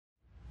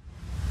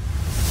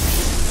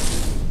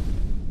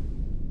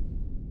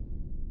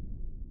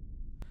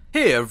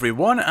Hey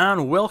everyone,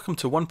 and welcome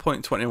to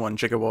 1.21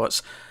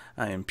 Gigawatts.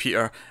 I am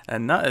Peter,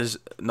 and that is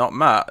not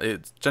Matt.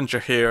 It's ginger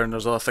hair, and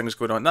there's other things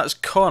going on. That's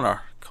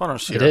Connor.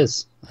 Connor's here. It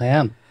is. I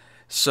am.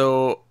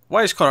 So,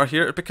 why is Connor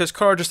here? Because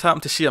Connor just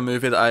happened to see a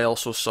movie that I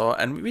also saw,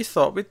 and we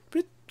thought we'd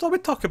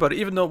talk about it,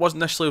 even though it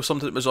wasn't necessarily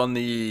something that was on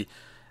the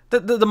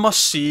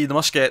must-see, the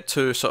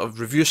must-get-to sort of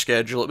review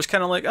schedule. It was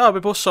kind of like, we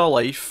both saw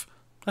Life.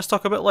 Let's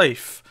talk about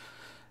Life.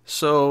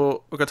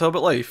 So, we're going to talk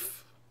about Life.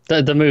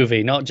 The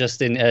movie, not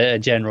just in a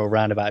general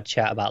roundabout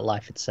chat about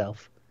life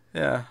itself.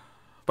 Yeah,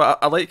 but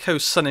I like how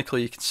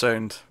cynically you can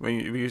sound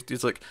when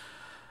it's like,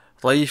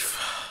 life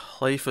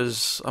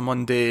is a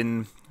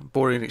mundane,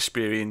 boring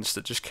experience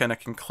that just kind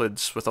of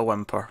concludes with a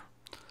whimper.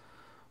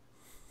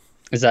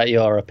 Is that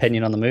your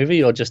opinion on the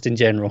movie, or just in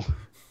general?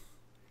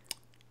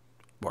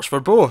 Works for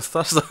both.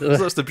 That's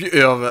the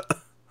beauty of it.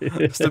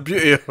 That's the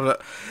beauty of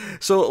it.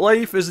 So,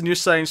 Life is a new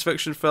science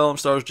fiction film.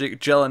 Stars Jake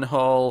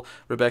Gyllenhaal,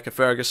 Rebecca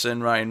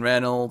Ferguson, Ryan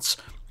Reynolds,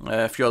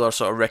 a few other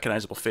sort of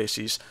recognisable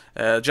faces.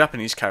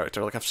 Japanese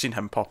character, like I've seen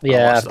him pop up.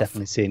 Yeah, I've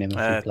definitely seen him in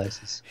a few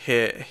places.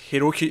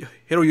 Hiroyuki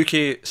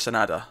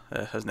Sanada,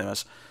 his name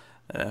is.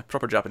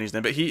 Proper Japanese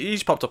name, but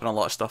he's popped up in a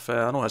lot of stuff.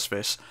 I know his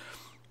face.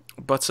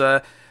 But,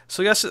 so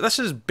yes, this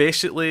is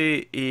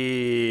basically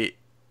a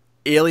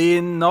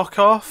Alien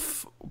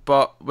knockoff,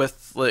 but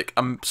with like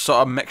a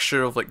sort of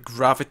mixture of like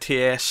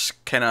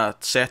Gravity-esque kind of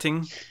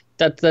setting.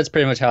 That's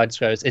pretty much how I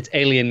describe it. It's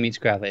Alien meets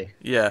Gravity.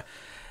 Yeah.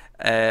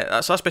 So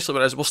that's basically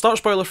what it is. We'll start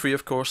spoiler free,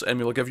 of course, and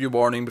we'll give you a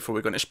warning before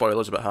we go into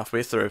spoilers about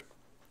halfway through.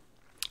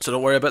 So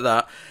don't worry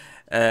about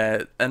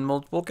that. And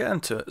we'll get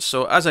into it.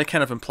 So as I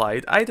kind of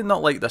implied, I did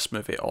not like this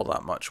movie all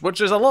that much, which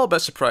is a little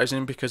bit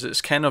surprising because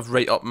it's kind of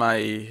right up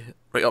my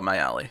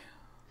alley.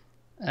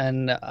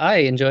 And I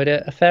enjoyed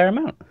it a fair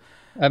amount.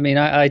 I mean,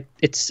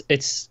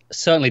 it's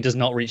certainly does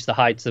not reach the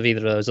heights of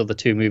either of those other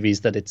two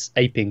movies that it's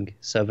aping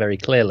so very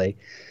clearly.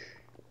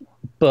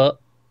 But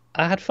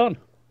I had fun.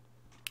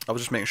 I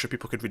was just making sure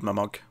people could read my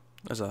mug.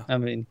 I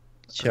mean,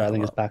 sure, I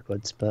think it's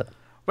backwards, but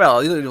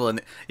well, the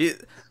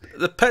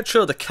picture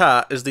of the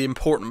cat is the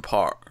important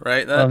part,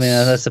 right? I mean,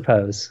 I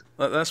suppose.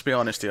 Let's be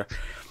honest here.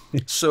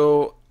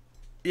 So,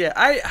 yeah,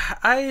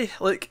 I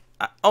like.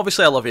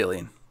 Obviously, I love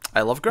Alien.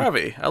 I love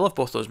Gravity. I love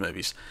both those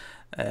movies.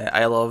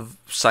 I love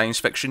science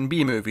fiction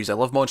B movies. I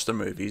love monster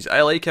movies.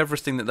 I like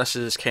everything that this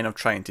is kind of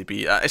trying to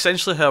be.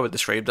 Essentially, how I would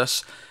describe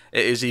this,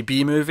 it is a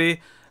B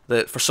movie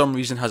that for some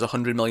reason has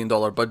 $100 million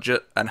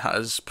budget and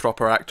has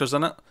proper actors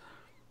in it.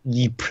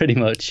 You pretty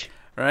much.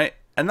 Right?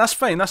 And that's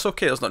fine. That's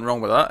okay. There's nothing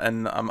wrong with that.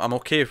 And I'm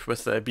okay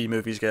with B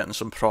movies getting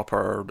some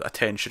proper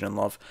attention and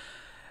love.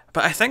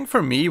 But I think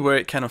for me, where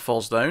it kind of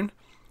falls down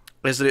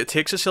is that it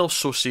takes itself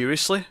so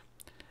seriously,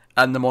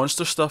 and the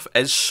monster stuff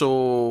is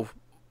so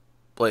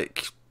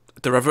like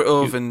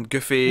derivative and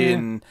goofy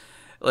and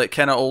like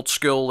kind of old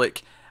school.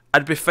 Like,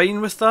 I'd be fine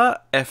with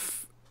that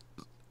if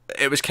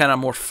it was kind of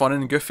more fun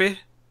and goofy,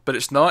 but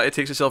it's not. It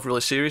takes itself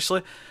really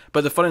seriously,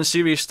 but the fun and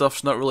serious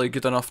stuff's not really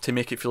good enough to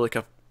make it feel like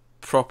a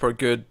proper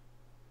good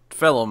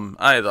film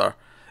either.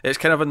 It's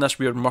kind of in this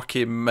weird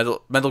murky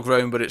middle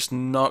ground, but it's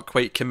not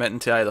quite committing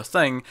to either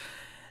thing.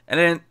 And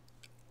then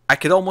I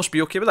could almost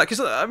be okay with that,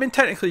 because I mean,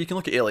 technically you can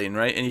look at Alien,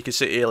 right, and you could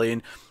say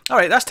Alien,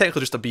 alright, that's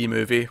technically just a B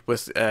movie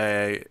with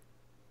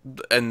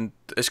and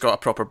it's got a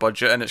proper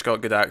budget and it's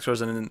got good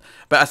actors,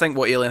 but I think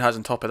what Alien has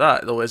on top of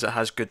that though is it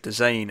has good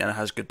design and it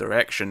has good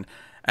direction,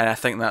 and I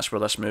think that's where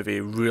this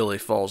movie really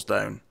falls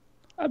down.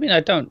 I mean,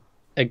 I don't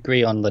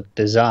agree on the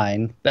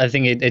design, but I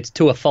think it's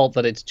to a fault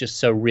that it's just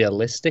so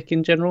realistic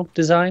in general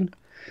design.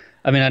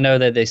 I mean, I know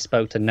that they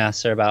spoke to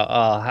NASA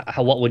about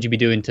what would you be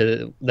doing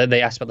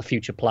they asked about the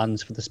future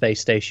plans for the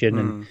space station,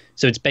 and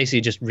so it's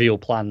basically just real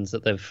plans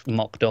that they've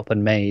mocked up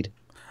and made.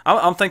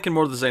 I'm thinking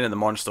more the design of the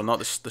monster, not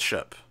the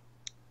ship.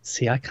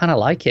 See, I kind of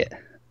like it.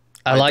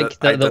 I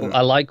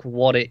like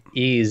what it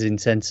is in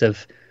sense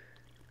of.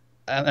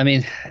 I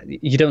mean,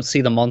 you don't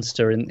see the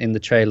monster in the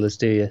trailers,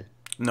 do you?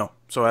 No,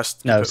 so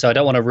so I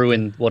don't want to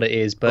ruin what it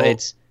is,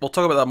 but we'll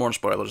talk about that more in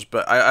spoilers.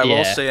 But I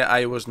will say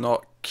I was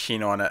not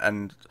keen on it,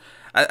 and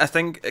I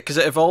think because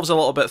it evolves a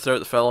little bit throughout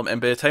the film,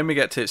 and by the time we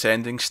get to its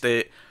ending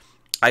state,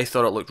 I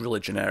thought it looked really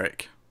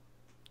generic.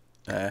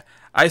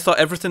 I thought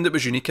everything that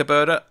was unique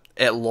about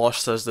it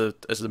lost as the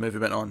movie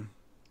went on.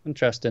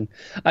 Interesting.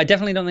 I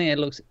definitely don't think it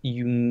looks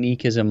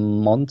unique as a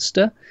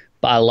monster,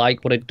 but I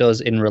like what it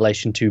does in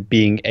relation to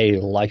being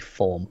a life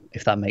form,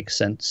 if that makes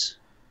sense.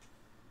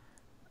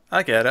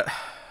 I get it.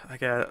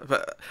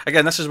 But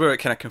again, this is where it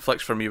kind of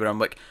conflicts for me, where I'm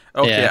like,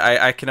 okay, yeah.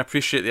 I can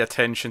appreciate the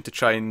attention to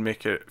try and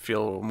make it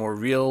feel more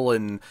real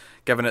and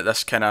giving it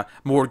this kind of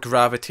more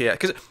gravity.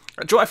 Because, do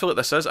you know what I feel like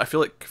this is? I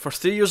feel like for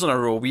 3 years in a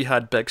row, we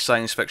had big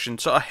science fiction,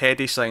 sort of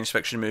heady science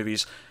fiction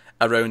movies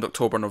around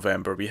October,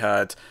 November. We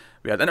had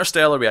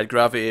Interstellar, we had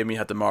Gravity, and we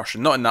had The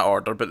Martian. Not in that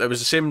order, but it was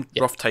the same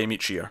rough time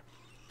each year.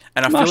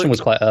 And The Martian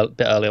was quite a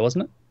bit earlier,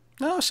 wasn't it?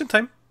 No, same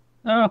time.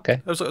 Oh, okay.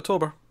 It was like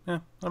October. Yeah,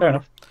 fair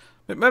enough.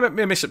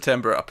 Maybe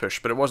September at a push,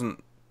 but it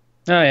wasn't.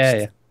 Oh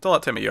yeah. Still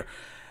that time of year.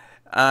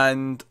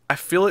 And I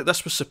feel like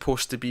this was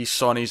supposed to be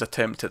Sony's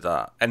attempt at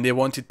that, and they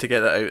wanted to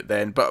get it out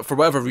then, but for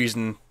whatever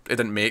reason, it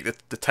didn't make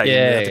the time.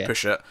 They had to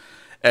push it,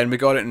 and we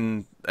got it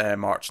in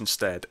March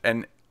instead.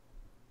 And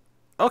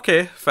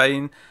okay,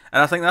 fine.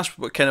 And I think that's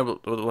what kind of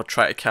what we're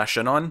trying to cash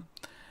in on.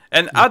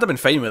 And I'd have been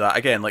fine with that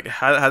again. Like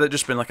had it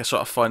just been like a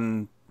sort of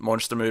fun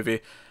monster movie,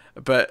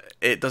 but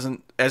it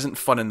isn't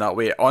fun in that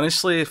way.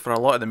 Honestly, for a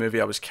lot of the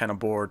movie, I was kind of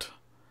bored.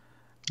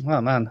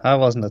 Oh man, I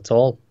wasn't at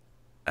all.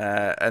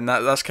 And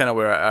that's kind of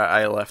where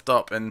I left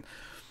up, and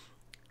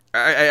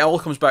it all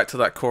comes back to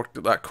that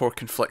core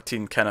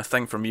conflicting kind of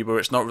thing for me, where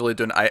it's not really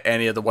doing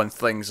any of the one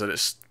things that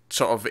it's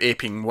sort of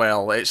aping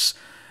well. It's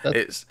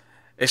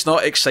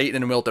not exciting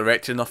and well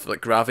directed enough,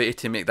 like Gravity,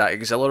 to make that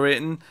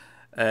exhilarating.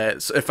 In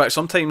fact,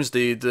 sometimes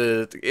it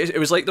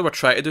was like they were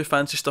trying to do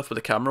fancy stuff with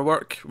the camera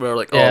work, where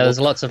like there's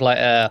lots of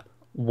like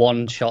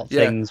one shot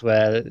things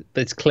where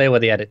it's clear where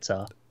the edits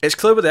are. It's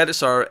clear where the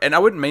edits are, and I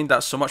wouldn't mind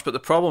that so much. But the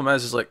problem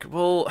is like,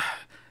 well,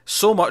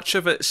 so much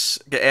of it's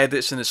get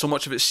edits and so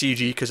much of it's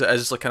CG because it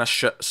is like kind of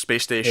shit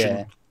space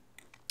station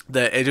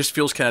that it just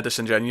feels kind of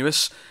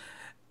disingenuous.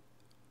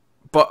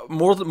 But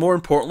more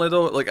importantly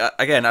though, like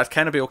again, I'd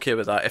kind of be okay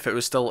with that if it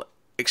was still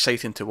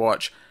exciting to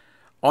watch.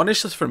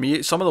 Honestly, for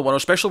me, some of the one,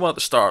 especially one at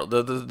the start,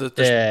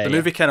 the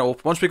movie kind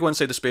of once we go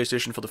inside the space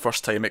station for the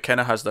first time, it kind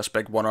of has this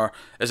big oner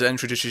as it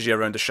introduces you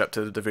around the ship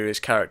to the various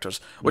characters,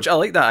 which I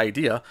like that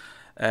idea.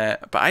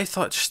 But I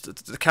thought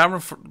just the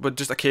camera would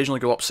just occasionally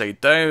go upside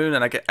down,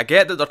 and I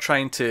get that they're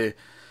trying to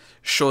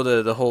show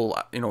the whole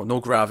no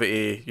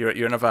gravity, you're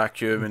in a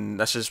vacuum, and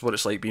this is what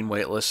it's like being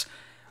weightless.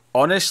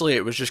 Honestly,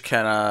 it was just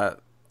kind of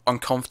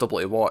uncomfortable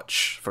to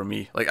watch for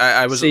me. Like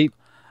I was. See,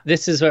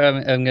 this is where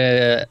I'm going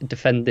to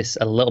defend this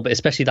a little bit,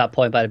 especially that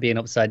point about it being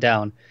upside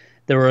down.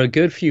 There were a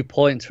good few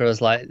points where I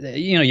was like,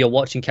 you're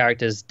watching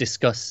characters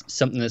discuss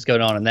something that's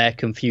going on and they're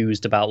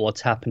confused about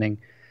what's happening,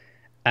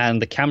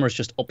 and the camera's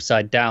just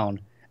upside down,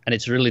 and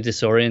it's really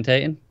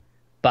disorientating.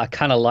 But I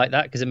kind of like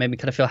that because it made me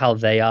kind of feel how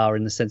they are,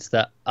 in the sense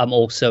that I'm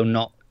also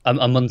not,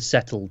 I'm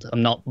unsettled.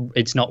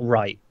 It's not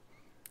right.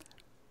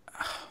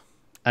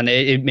 And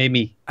it made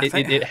me,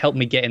 it helped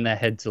me get in their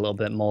heads a little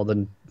bit more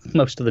than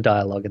most of the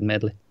dialogue,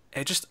 admittedly.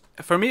 It just,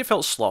 for me, it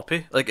felt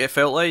sloppy. Like, it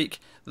felt like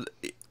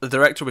the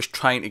director was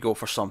trying to go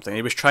for something.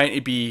 He was trying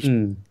to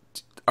be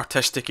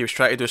artistic. He was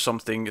trying to do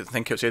something,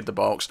 think outside the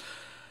box.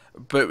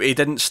 But he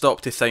didn't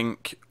stop to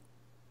think,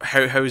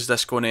 how is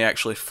this going to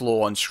actually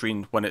flow on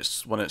screen when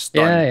it's done?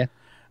 Yeah.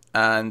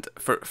 And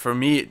for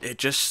me, it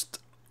just,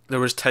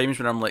 there was times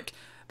when I'm like,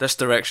 this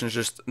direction is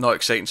just not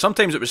exciting.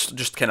 Sometimes it was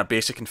just kind of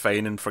basic and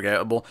fine and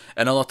forgettable,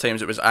 and other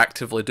times it was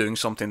actively doing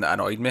something that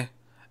annoyed me.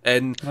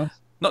 And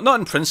not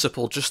in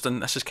principle, just in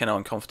this is kind of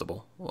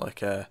uncomfortable.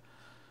 Like,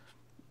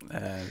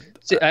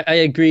 see, I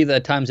agree that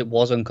at times it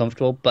was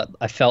uncomfortable, but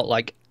I felt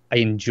like I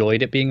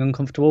enjoyed it being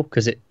uncomfortable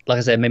because it, like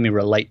I said, it made me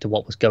relate to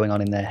what was going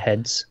on in their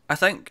heads. I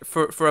think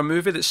for a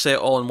movie that's set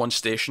all in one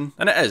station,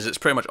 and it's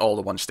pretty much all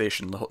the one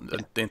station,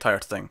 the entire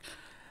thing.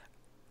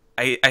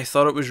 I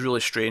thought it was really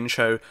strange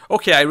how,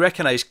 okay,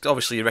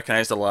 obviously you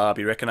recognise the lab,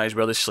 you recognise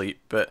where they sleep,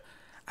 but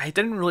I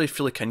didn't really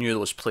feel like I knew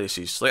those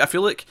places. Like, I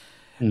feel like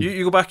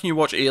you go back and you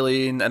watch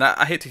Alien, and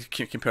I hate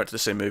to compare it to the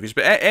same movies,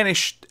 but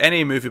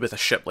any movie with a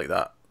ship like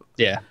that,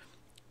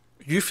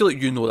 you feel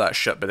like you know that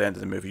ship by the end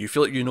of the movie. You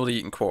feel like you know the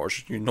eating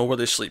quarters, you know where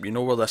they sleep, you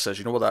know where this is,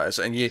 you know where that is,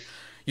 and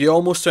you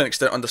almost to an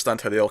extent understand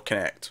how they all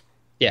connect.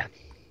 Yeah.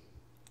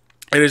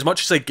 And as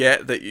much as I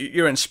get that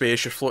you're in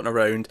space, you're floating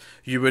around,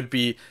 you would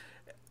be...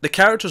 The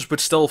characters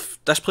would still...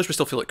 This place would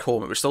still feel like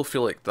home. It would still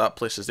feel like that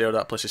place is there,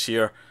 that place is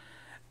here.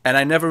 And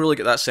I never really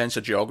get that sense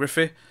of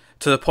geography.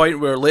 To the point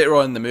where later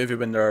on in the movie,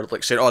 when they're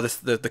like saying, oh,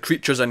 the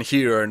creature's in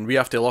here, and we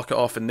have to lock it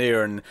off in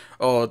there, and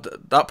oh,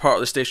 that part of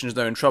the station is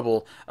now in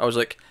trouble, I was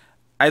like,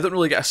 I don't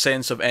really get a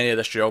sense of any of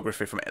this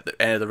geography from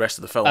any of the rest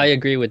of the film. I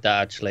agree with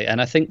that, actually. And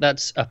I think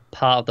that's a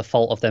part of the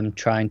fault of them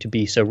trying to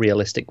be so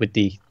realistic with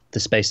the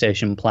space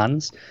station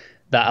plans,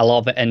 that a lot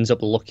of it ends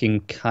up looking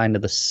kind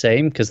of the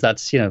same, because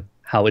that's,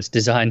 how it's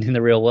designed in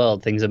the real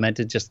world. Things are meant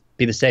to just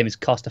be the same. It's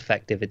cost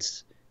effective,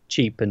 it's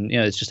cheap, and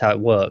it's just how it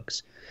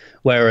works.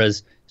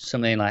 Whereas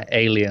something like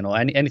Alien or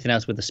anything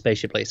else with the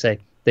spaceship, like say,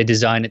 they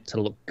design it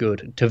to look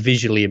good, to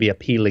visually be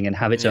appealing and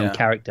have its own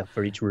character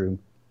for each room.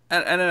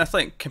 And then I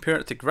think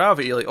comparing it to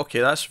Gravity, like, okay,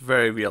 that's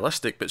very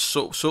realistic, but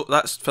so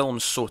that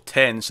film's so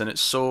tense, and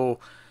it's so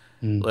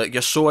like,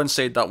 you're so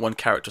inside that one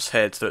character's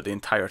head throughout the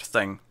entire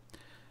thing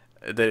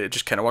that it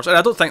just kind of works. And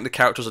I don't think the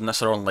characters in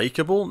this are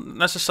unlikable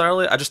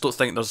necessarily. I just don't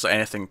think there's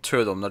anything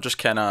to them. They're just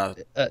kind of...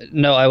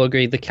 no, I will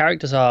agree. The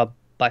characters are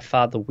by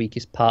far the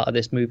weakest part of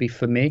this movie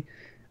for me.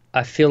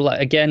 I feel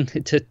like, again,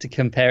 to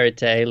compare it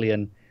to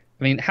Alien,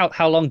 I mean,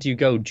 how long do you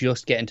go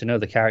just getting to know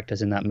the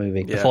characters in that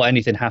movie before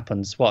anything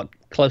happens? What,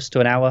 close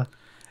to an hour?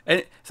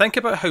 And think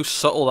about how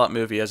subtle that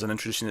movie is in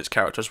introducing its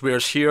characters.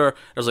 Whereas here,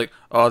 there's like,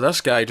 oh,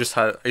 this guy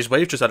his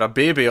wife just had a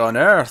baby on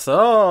Earth.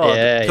 Oh,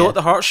 pull at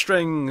the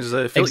heartstrings.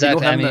 I feel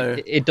exactly. Like you know him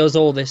now. It does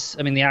all this.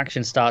 I mean, the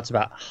action starts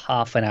about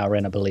half an hour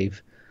in, I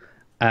believe.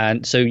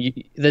 And so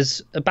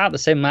there's about the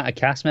same amount of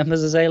cast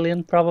members as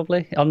Alien,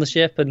 probably, on the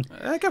ship, and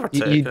Give or you,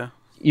 take. you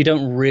you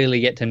don't really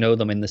get to know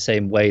them in the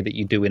same way that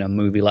you do in a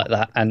movie like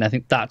that. And I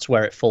think that's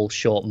where it falls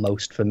short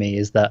most for me,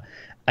 is that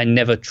I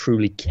never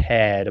truly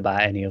cared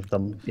about any of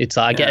them. It's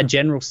like I get a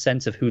general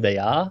sense of who they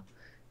are,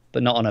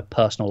 but not on a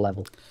personal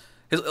level.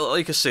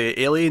 Like I say,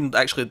 Alien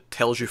actually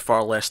tells you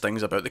far less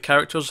things about the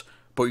characters,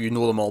 but you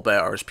know them all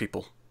better as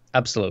people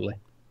Absolutely.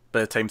 by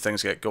the time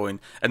things get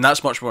going. And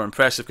that's much more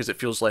impressive because it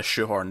feels less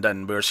shoehorned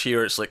in. Whereas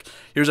here it's like,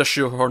 here's a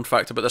shoehorned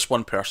fact about this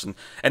one person.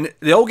 And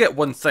they all get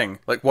one thing.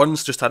 Like,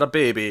 one's just had a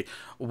baby,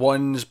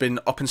 one's been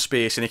up in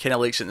space and he kind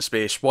of likes it in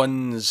space,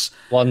 one's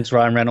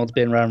Ryan Reynolds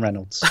being Ryan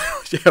Reynolds.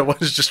 yeah,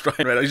 one's just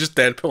Ryan Reynolds. He's just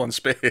Deadpool in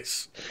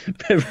space.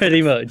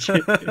 Pretty much.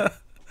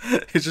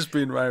 He's just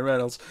being Ryan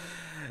Reynolds.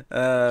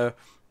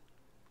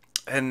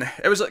 And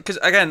it was like, because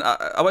again,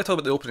 I want to talk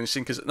about the opening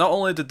scene, because not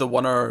only did the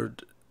oneer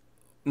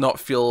not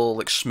feel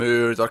like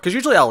smooth, or because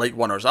usually I like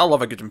oneers, I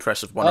love a good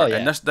impressive oneer,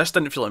 and this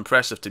didn't feel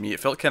impressive to me. It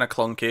felt kind of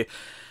clunky,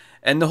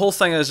 and the whole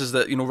thing is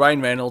that, you know, Ryan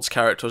Reynolds'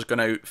 character is going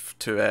out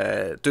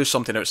to do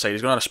something outside.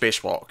 He's going on a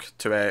spacewalk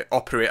to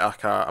operate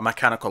a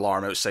mechanical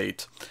arm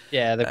outside.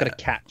 Yeah, they've got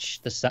to catch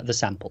the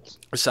samples.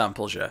 The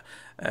samples, yeah.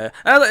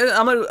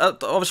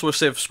 Obviously we'll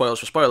save spoilers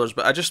for spoilers,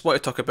 but I just want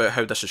to talk about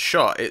how this is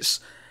shot.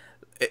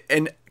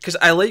 And because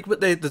I like what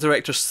the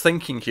director's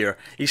thinking here.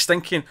 He's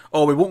thinking,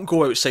 oh, we won't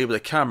go outside with the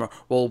camera.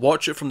 We'll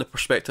watch it from the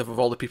perspective of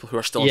all the people who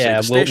are still inside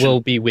the station.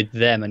 We'll be with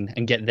them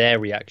and get their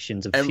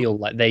reactions and feel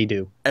like they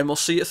do. And we'll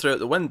see it throughout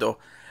the window.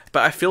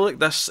 But I feel like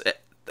we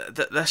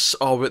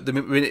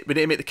need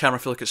to make the camera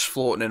feel like it's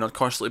floating and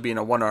constantly being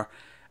a oneer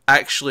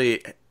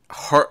actually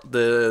hurt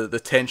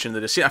the tension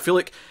of the scene. I feel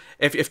like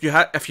if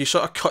you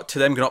sort of cut to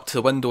them going up to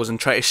the windows and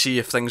try to see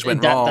if things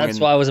went wrong. That's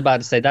what I was about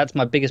to say. That's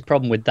my biggest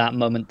problem with that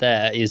moment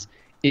there, is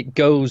it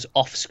goes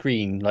off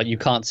screen, like you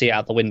can't see it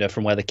out the window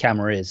from where the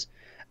camera is,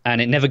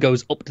 and it never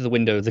goes up to the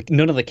window.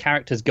 None of the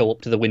characters go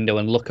up to the window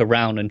and look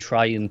around and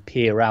try and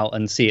peer out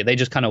and see it. They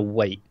just kind of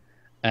wait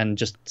and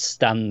just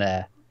stand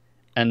there,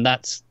 and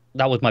that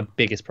was my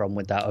biggest problem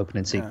with that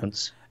opening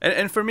sequence.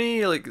 And for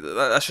me, like,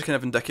 that's just kind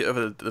of indicative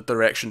of the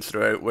direction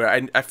throughout, where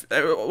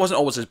it wasn't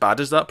always as bad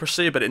as that per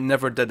se, but it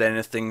never did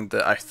anything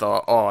that I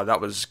thought, oh,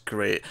 that was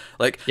great.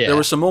 Like, there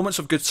were some moments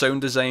of good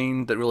sound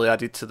design that really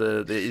added to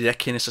the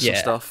ickiness of some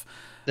stuff.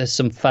 There's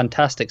some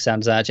fantastic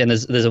sounds actually, and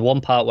there's a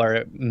one part where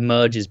it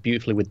merges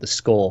beautifully with the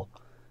score.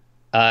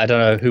 I don't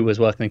know who was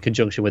working in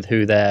conjunction with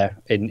who there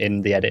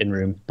in the editing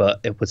room, but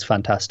it was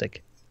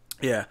fantastic.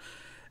 Yeah.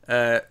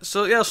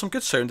 So yeah, some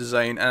good sound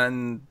design,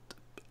 and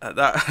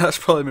that's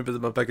probably maybe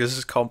my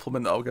biggest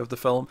compliment that I'll give the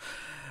film.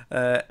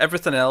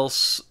 Everything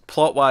else,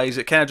 plot wise,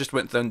 it kind of just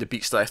went down the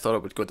beats that I thought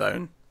it would go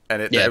down,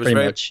 and it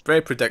was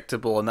very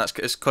predictable, and it's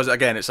because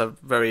again it's a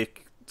very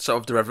sort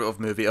of derivative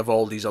movie of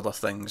all these other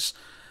things.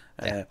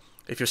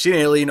 If you've seen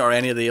Alien or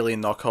any of the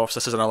Alien knockoffs,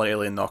 this is another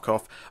Alien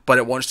knockoff, but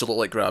it wants to look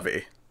like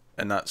Gravity,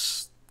 and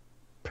that's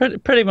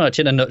pretty much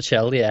in a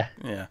nutshell. Yeah.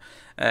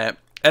 And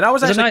I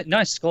was actually a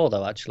nice score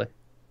though, actually.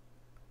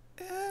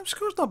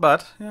 Score's not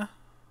bad. Yeah.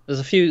 There's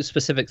a few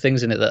specific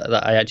things in it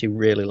that I actually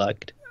really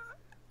liked.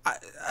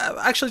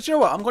 Actually, do you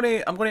know what? I'm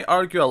going to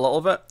argue a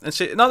little bit and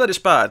say, not that it's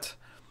bad,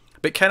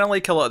 but kind of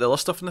like a lot of the other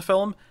stuff in the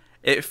film,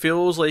 it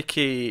feels like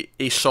a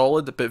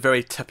solid but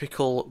very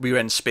typical we're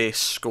in space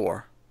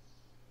score.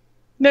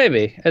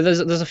 Maybe there's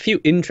a few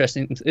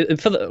interesting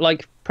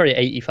like probably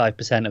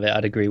 85% of it.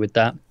 I'd agree with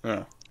that.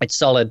 Yeah. It's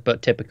solid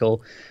but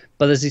typical,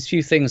 but there's these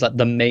few things like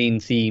the main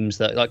themes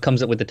that like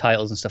comes up with the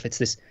titles and stuff. It's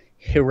this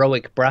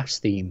heroic brass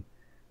theme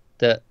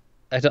that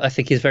I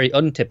think is very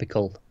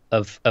untypical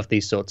of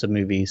these sorts of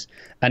movies,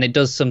 and it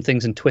does some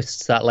things and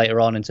twists that later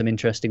on in some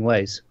interesting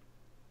ways.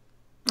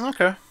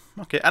 Okay.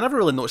 I never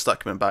really noticed that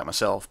coming back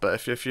myself, but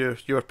if you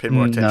were paying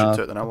more attention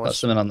to it than I was. Got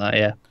something on that,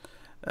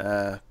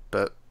 yeah.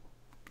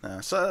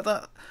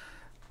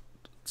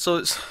 So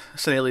it's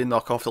an Alien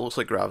knockoff that looks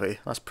like Gravity.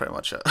 That's pretty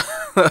much it.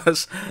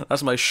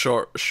 that's my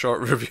short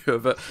review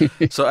of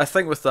it. So I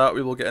think with that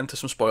we will get into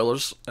some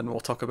spoilers and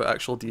we'll talk about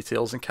actual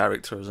details and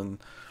characters and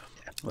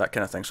that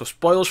kind of thing. So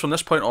spoilers from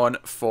this point on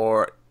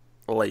for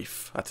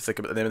life. I had to think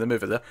about the name of the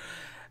movie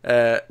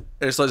there.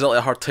 It's not exactly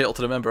a hard title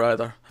to remember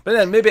either. But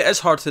then maybe it is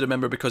hard to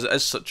remember because it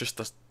is just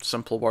a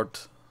simple word.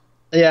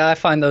 Yeah, I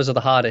find those are the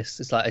hardest.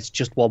 It's like it's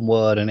just one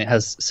word and it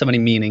has so many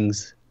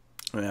meanings.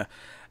 Yeah.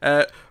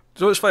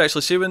 So it's funny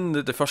actually. See when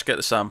they first get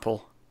the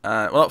sample.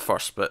 Well, not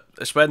first, but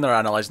it's when they're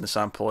analysing the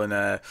sample, and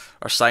our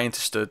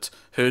scientist dude,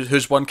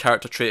 whose one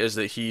character trait is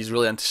that he's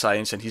really into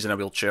science and he's in a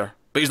wheelchair,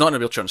 but he's not in a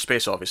wheelchair in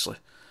space, obviously.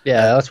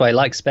 Yeah, that's why I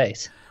like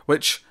space.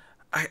 Which,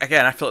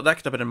 again, I feel like that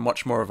could have been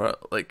much more of a,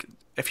 like,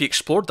 if he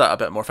explored that a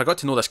bit more, if I got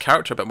to know this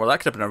character a bit more, that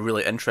could have been a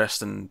really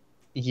interesting.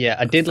 Yeah,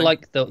 I did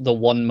like the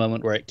one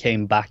moment where it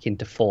came back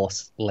into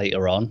force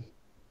later on.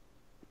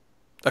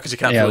 Because he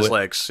can't feel his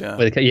legs.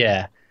 Yeah.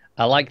 Yeah,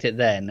 I liked it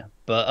then,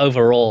 But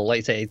overall, like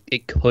I say,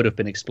 it could have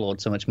been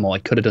explored so much more.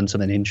 It could have done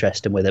something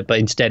interesting with it, but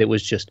instead it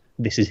was just,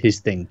 this is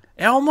his thing.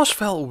 It almost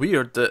felt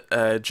weird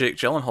that Jake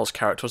Gyllenhaal's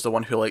character was the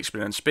one who likes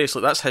being in space.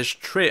 Like, that's his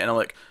trait, and I'm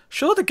like,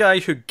 show the guy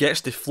who gets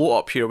to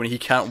float up here when he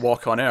can't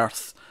walk on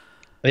Earth.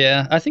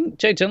 Yeah, I think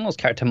Jake Gyllenhaal's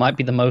character might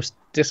be the most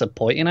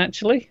disappointing,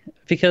 actually,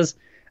 because,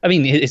 I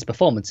mean, his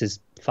performance is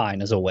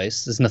fine, as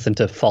always. There's nothing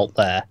to fault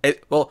there.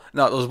 Well,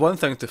 no, there's one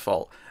thing to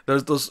fault.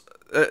 Most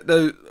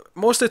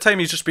of the time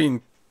he's just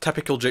being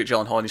typical Jake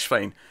Gyllenhaal and he's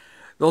fine.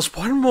 There's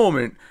one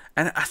moment,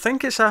 and I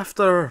think it's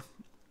after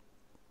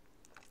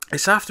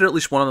at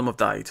least one of them have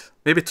died,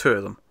 maybe two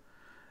of them,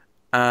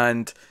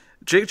 and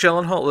Jake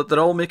Gyllenhaal, they're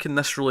all making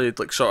this really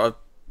like sort of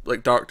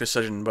like dark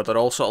decision where they're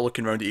all sort of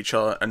looking around at each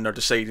other and they're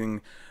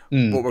deciding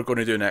what we're going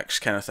to do next,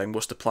 kind of thing.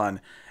 What's the plan?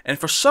 And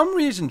for some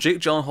reason, Jake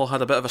Gyllenhaal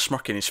had a bit of a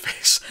smirk in his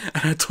face,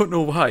 and I don't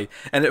know why.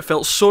 And it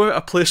felt so out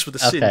of place with the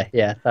scene. Okay,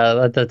 yeah,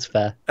 that's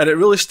fair. And it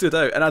really stood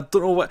out. And I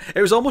don't know what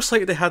it was. Almost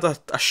like they had a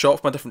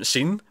shot from a different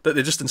scene that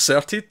they just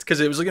inserted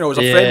because it was, you know, it was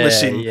a friendly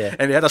scene,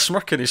 and he had a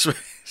smirk in his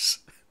face.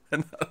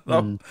 And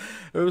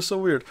it was so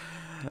weird.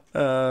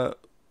 But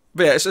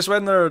yeah, it's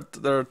when they're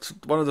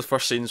one of the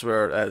first scenes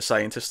where the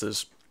scientist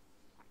is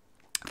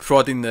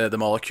prodding the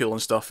molecule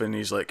and stuff, and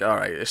he's like, all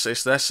right,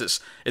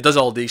 it does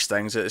all these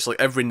things. It's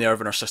like every nerve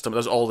in our system. It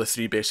does all the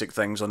three basic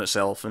things on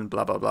itself, and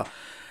blah blah blah.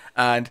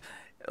 And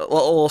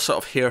little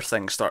sort of hair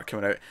things start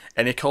coming out,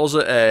 and he calls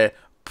it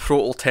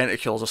proto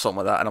tentacles or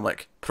something like that. And I'm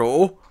like,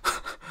 proto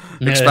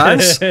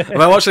Expanse? Am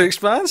I watching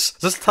Expanse?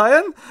 Is this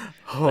tie-in?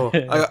 Oh,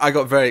 I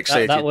got very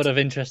excited. That would have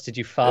interested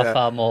you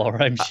far more,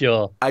 I'm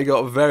sure. I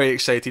got very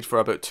excited for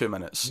about 2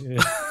 minutes.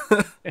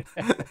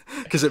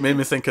 Because it made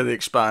me think of The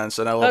Expanse,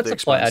 and I love The Expanse.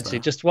 That's a point, actually.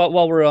 Just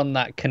while we're on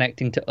that,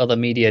 connecting to other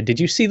media, did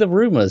you see the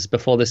rumours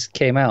before this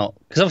came out?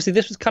 Because obviously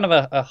this was kind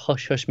of a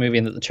hush-hush movie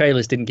and that the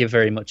trailers didn't give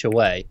very much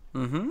away.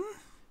 Mm-hmm.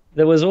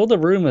 There was all the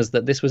rumours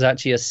that this was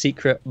actually a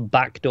secret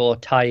backdoor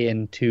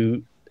tie-in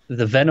to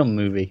the Venom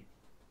movie.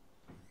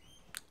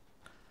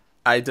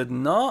 I did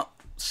not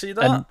see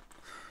that. And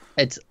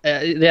it's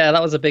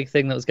that was a big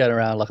thing that was going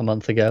around like a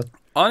month ago.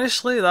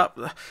 Honestly,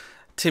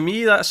 to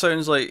me that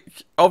sounds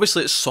like,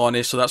 obviously it's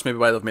Sony, so that's maybe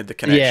why they've made the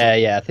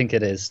connection. Yeah, I think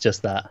it is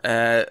just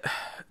that.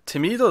 To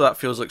me though, that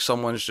feels like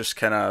someone's just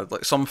kind of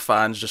like some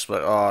fans just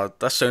like, oh,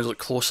 that sounds like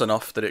close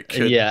enough that it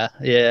could. Yeah,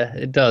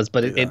 it does,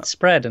 but it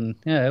spread and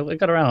it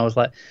got around. I was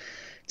like,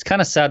 it's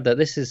kind of sad that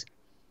this is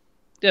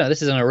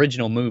an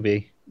original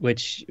movie.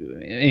 Which, I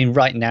mean,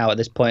 right now at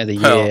this point of the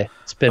year,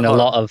 it's been a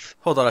lot of.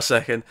 Hold on a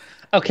second.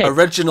 Okay,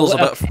 original's a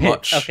bit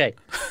much. Okay,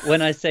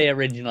 when I say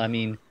original, I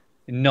mean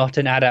not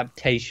an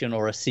adaptation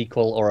or a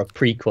sequel or a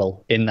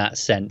prequel in that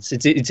sense.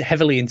 It's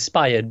heavily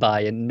inspired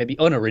by and maybe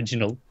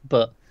unoriginal,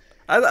 but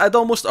I'd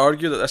almost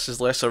argue that this is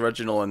less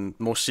original than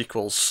most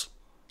sequels.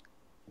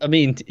 I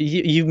mean,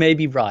 you may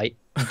be right,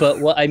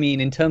 but what I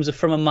mean in terms of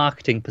from a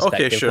marketing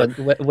perspective, okay,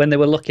 sure. when they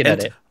were looking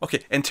at it.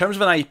 Okay, in terms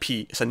of an IP,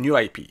 it's a new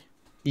IP.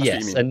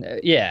 Yes, and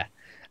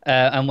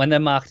and when they're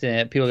marketing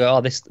it, people go, "Oh,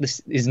 this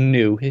is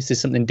new. This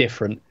is something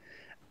different,"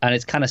 and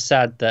it's kind of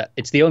sad that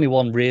it's the only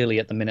one really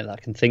at the minute that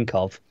I can think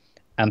of,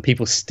 and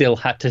people still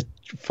had to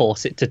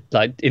force it to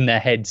like in their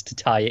heads to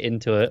tie it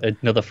into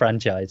another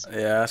franchise.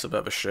 Yeah, that's a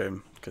bit of a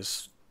shame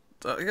because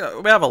we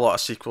have a lot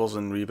of sequels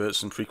and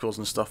reboots and prequels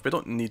and stuff. We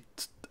don't need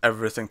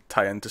everything to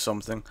tie into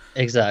something.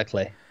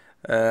 Exactly.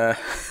 But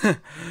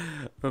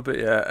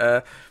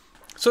yeah.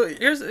 So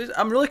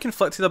I'm really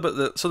conflicted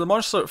about so the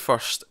monster at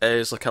first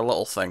is like a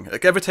little thing.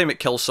 Like every time it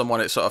kills someone,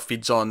 it sort of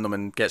feeds on them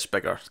and gets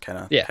bigger, kind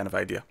of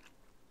idea.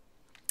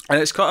 And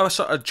it's got a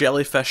sort of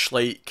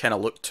jellyfish-like kind of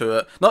look to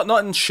it.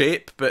 Not in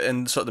shape, but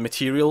in sort of the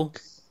material.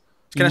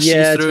 It's kind of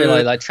see-through. It's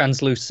really like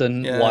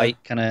translucent,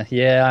 white, kind of.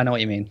 Yeah, I know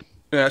what you mean.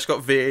 Yeah, it's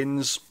got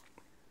veins.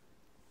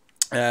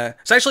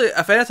 It's actually,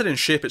 if anything in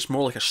shape, it's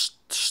more like a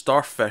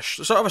starfish,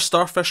 sort of a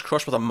starfish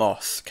crossed with a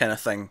moth kind of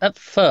thing. At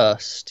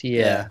first,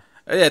 yeah,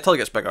 until it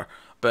gets bigger.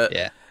 But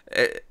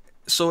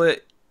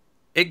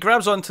it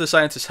grabs onto the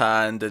scientist's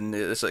hand and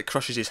it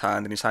crushes his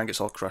hand, and his hand gets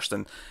all crushed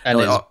and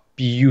it's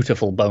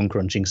beautiful bone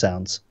crunching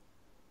sounds.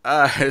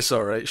 It's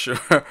all right,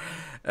 sure.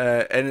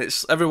 And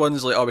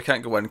everyone's like, oh, we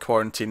can't go in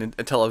quarantine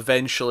until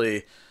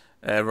eventually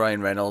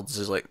Ryan Reynolds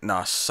is like,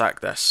 nah,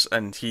 sack this,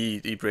 and he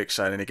breaks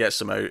in and he gets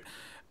them out,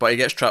 but he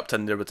gets trapped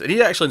in there and he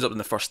actually ends up in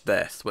the first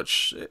death,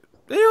 which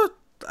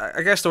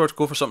I guess they were to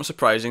go for something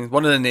surprising.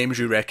 One of the names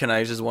you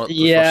recognise is one.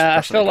 Yeah,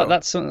 I feel like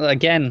that's something.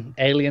 Again,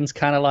 Aliens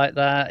kind of like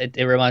that.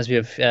 It reminds me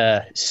of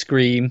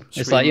Scream.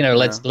 It's like,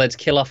 let's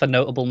kill off a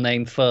notable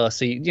name first,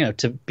 so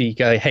to be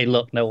going, hey,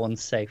 look, no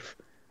one's safe.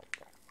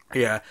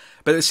 Yeah,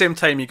 but at the same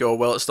time, you go,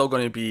 well, it's still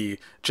going to be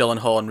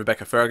Gyllenhaal and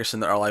Rebecca Ferguson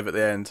that are alive at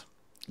the end.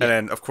 And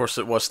then, of course,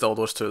 it was still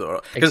those two that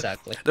were.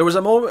 Exactly. There was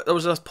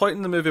a point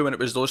in the movie when it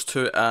was those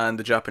two and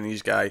the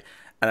Japanese guy,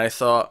 and I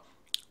thought,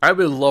 I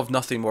would love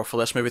nothing more for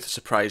this movie to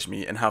surprise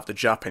me and have the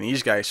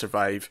Japanese guy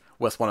survive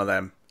with one of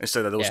them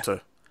instead of those two.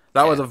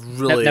 That would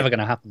have really... Never going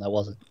to happen, though,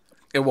 was it?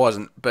 It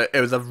wasn't, but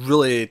it would have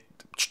really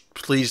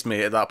pleased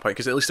me at that point,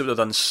 because at least it would have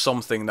done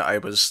something that I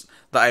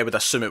would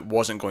assume it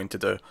wasn't going to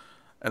do.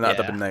 and that'd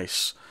have been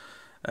nice.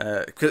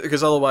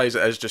 Because otherwise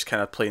it is just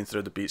kind of playing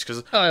through the beats.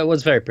 Cause, it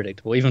was very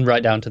predictable, even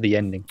right down to the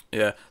ending.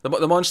 Yeah,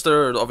 the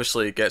monster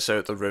obviously gets out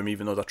of the room,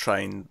 even though they're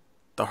trying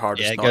their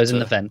hardest. Yeah, it not goes to. in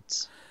the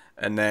vents.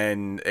 And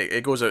then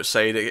it goes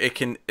outside. It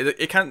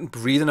can't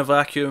breathe in a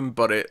vacuum,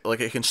 but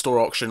it can store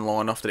oxygen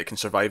long enough that it can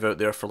survive out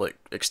there for like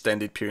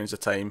extended periods of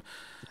time.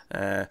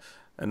 And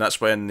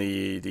that's when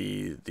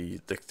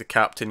the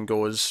captain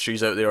goes.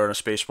 She's out there on a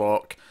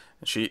spacewalk.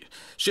 And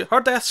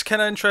her death's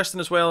kind of interesting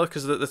as well,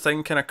 because the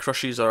thing kind of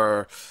crushes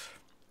our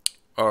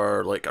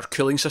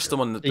cooling system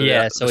on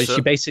the so the she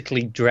suit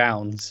basically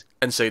drowns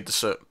inside the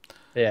suit.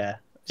 Yeah,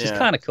 which is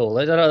kind of cool.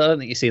 I don't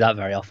think you see that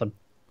very often.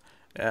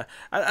 Yeah,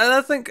 and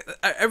I think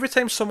every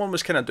time someone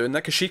was kind of doing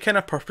that, because she kind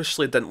of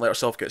purposely didn't let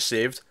herself get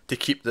saved to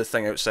keep the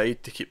thing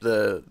outside, to keep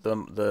the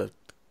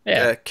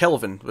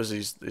Kelvin was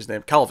his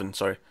name. Calvin,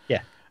 sorry.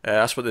 Yeah.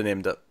 That's what they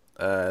named it.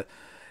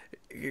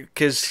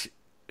 Because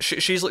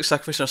she's like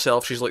sacrificing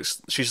herself. She's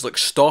like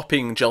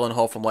stopping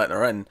Gyllenhaal from letting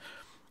her in,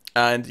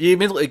 and you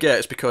immediately get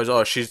it's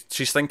because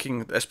she's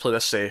thinking, let's play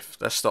this safe.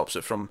 This stops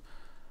it from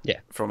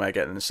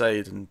getting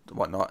inside and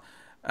whatnot,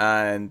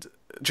 and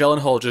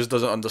Gyllenhaal just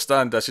doesn't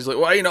understand this. He's like,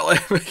 "Why are you not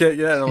letting me get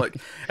you in?" And I'm like,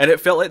 and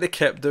it felt like they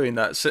kept doing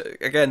that. So,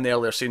 again, the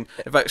earlier scene.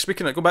 In fact,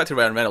 go back to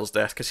Ryan Reynolds'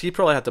 death, because he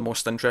probably had the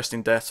most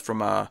interesting death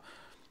from a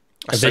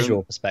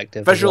visual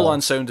perspective, visual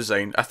and sound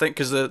design. I think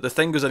because the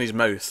thing goes in his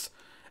mouth,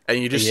 and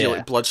you just see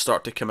like blood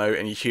start to come out,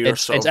 and you hear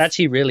it's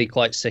actually really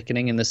quite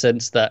sickening in the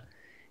sense that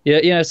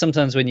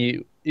sometimes when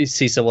you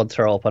see someone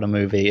throw up on a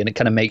movie, and it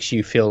kind of makes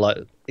you feel like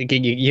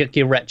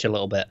you retch a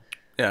little bit.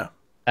 Yeah.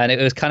 And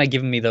it was kind of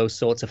giving me those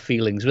sorts of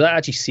feelings without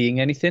actually seeing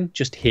anything,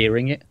 just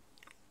hearing it.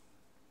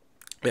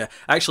 Yeah,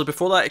 actually,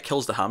 before that, it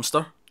kills the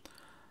hamster.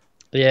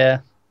 Yeah,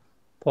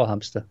 poor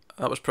hamster.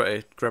 That was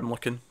pretty grim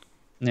looking.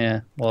 Yeah,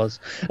 it was.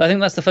 I think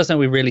that's the first time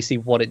we really see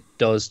what it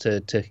does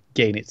to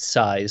gain its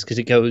size,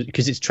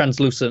 because it's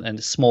translucent and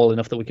it's small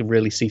enough that we can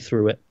really see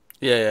through it.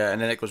 Yeah,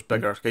 and then it goes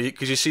bigger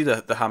because you see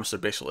the hamster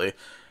basically.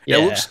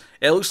 Yeah.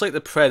 It looks like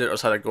the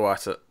predator's had a go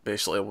at it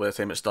basically by the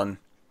time it's done.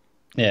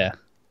 Yeah.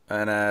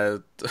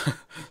 And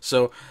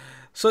so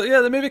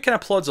yeah, the movie kind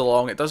of plods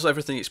along. It does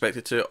everything you expect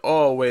it to.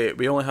 Oh wait,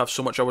 we only have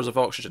so much hours of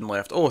oxygen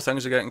left. Oh,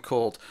 things are getting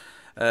cold.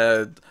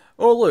 Oh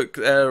look,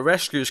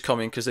 rescue's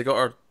coming because they got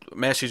our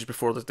message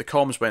before the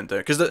comms went down.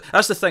 Because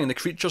that's the thing. The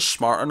creature's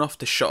smart enough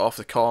to shut off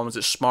the comms.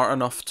 It's smart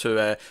enough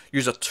to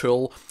use a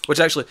tool,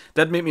 which actually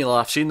did make me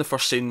laugh. Seeing the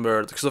first scene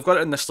where, because they've got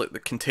it in this like the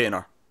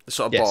container, the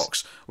sort of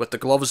box with the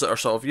gloves that are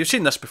sort of. You've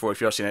seen this before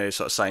if you've ever seen any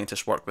sort of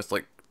scientists work with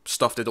like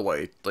stuff they don't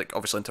want to like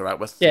obviously interact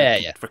with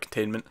for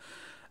containment,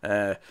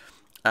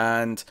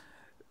 and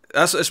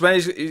it's when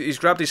he's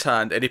grabbed his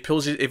hand and he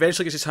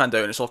eventually gets his hand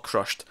out and it's all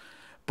crushed,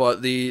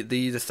 but the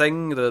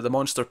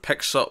monster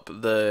picks up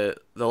the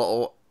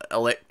little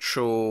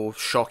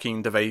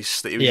electro-shocking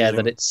device that he was using.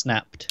 That it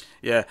snapped.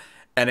 Yeah,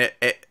 and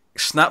it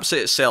snaps it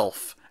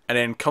itself and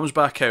then comes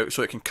back out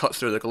so it can cut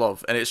through the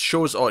glove, and it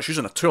shows it's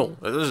using a tool.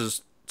 This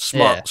is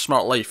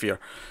smart life here.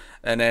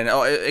 And then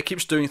it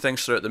keeps doing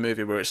things throughout the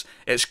movie where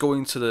it's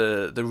going to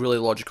the really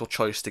logical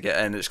choice to get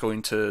in. It's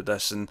going to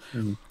this, and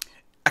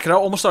I can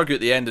almost argue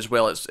at the end as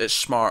well. It's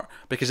smart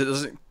because it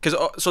doesn't.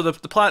 So the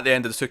plan at the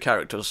end of the two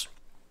characters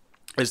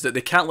is that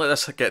they can't let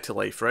this get to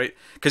life, right?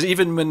 Because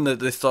even when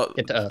they thought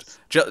get to Earth,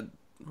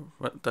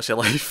 what, that's your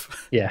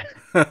life. Yeah,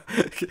 you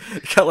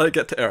can't let it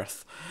get to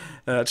Earth.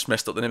 I just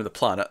messed up the name of the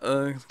planet.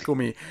 Go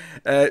me.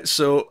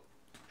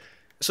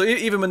 So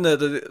even when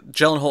the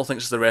Gyllenhaal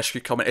thinks it's the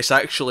rescue coming, it's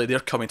actually they're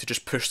coming to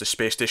just push the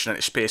space station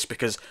into space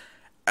because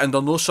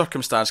under no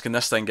circumstance can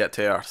this thing get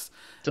to Earth.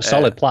 It's a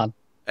solid plan.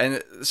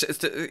 And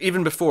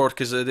even before,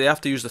 because they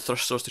have to use the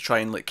thrusters to try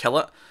and like kill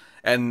it,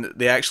 and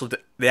they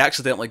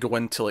accidentally go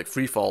into like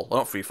free fall. Well,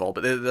 not free fall,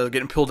 but they're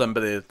getting pulled in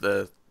by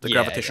the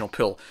gravitational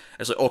pull.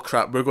 It's like, oh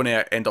crap, we're going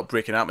to end up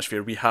breaking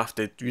atmosphere. We have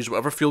to use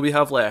whatever fuel we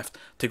have left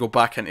to go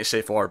back into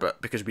safe orbit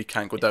because we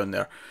can't go down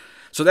there.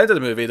 So at the end of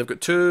the movie, they've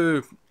got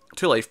two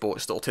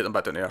lifeboats that will take them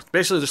back down to Earth.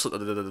 Basically, just like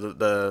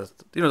the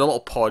little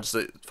pods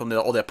that from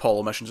all the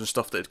Apollo missions and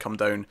stuff that had come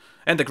down,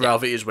 and the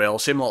gravity as well.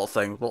 Same little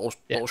thing,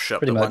 little ship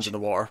that lands in the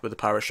water with the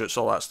parachutes,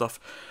 all that stuff.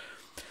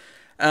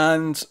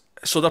 And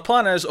so their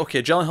plan is,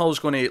 okay, Gyllenhaal is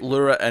going to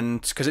lure it in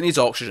because it needs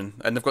oxygen,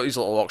 and they've got these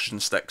little oxygen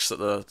sticks that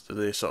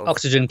they sort of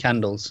oxygen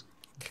candles.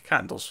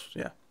 Candles,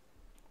 yeah.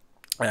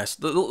 Yes,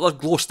 they're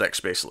glow sticks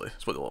basically.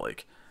 That's what they look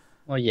like.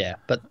 Well, yeah,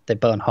 but they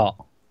burn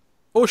hot.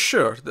 Oh,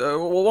 sure. At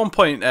one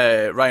point,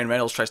 Ryan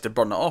Reynolds tries to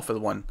burn it off with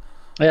one.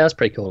 Yeah, that's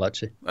pretty cool,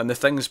 actually. And the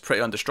thing's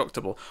pretty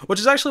indestructible, which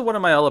is actually one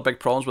of my other big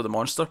problems with the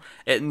monster.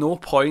 At no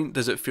point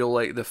does it feel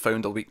like they've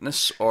found a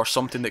weakness or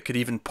something that could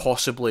even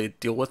possibly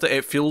deal with it.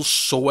 It feels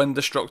so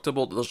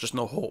indestructible that there's just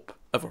no hope,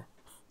 ever.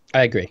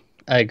 I agree.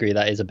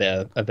 That is a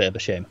bit of a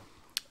shame.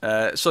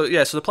 So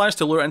the plan is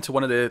to lure it into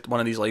one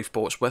of these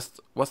lifeboats with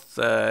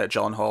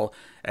Gyllenhaal,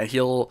 and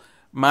he'll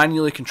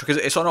manually control,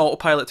 because it's on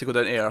autopilot to go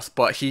down to Earth,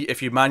 but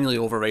if you manually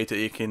override it,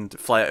 he can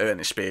fly it out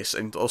into space,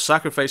 and he'll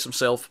sacrifice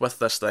himself with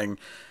this thing,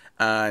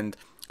 and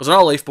There's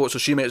another lifeboat, so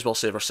she might as well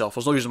save herself.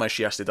 There's no reason why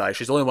she has to die.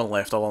 She's the only one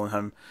left, other than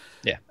him.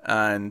 Yeah.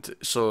 And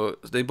so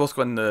they both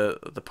go in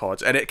the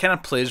pods, and it kind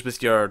of plays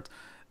with your.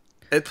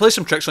 It plays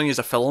some tricks on you as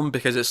a film,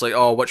 because it's like,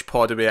 oh, which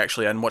pod are we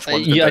actually in? Which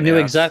one's I knew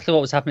exactly what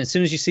was happening as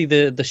soon as you see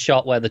the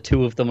shot where the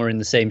two of them are in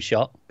the same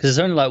shot, because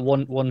there's only like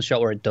one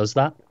shot where it does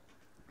that.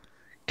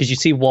 Because you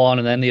see one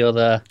and then the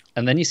other,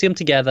 and then you see them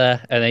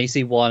together, and then you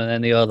see one and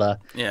then the other.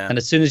 Yeah. And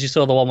as soon as you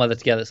saw the one where they're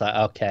together, it's like,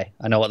 okay,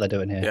 I know what they're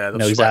doing here. Yeah, I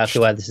know exactly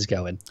where this is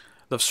going.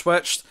 They've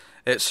switched.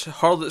 It's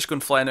her that's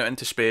going flying out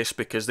into space,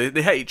 because they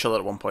hit each other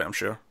at one point, I'm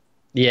sure.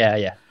 Yeah,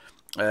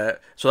 yeah.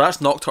 So that's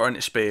knocked her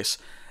into space.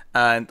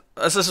 And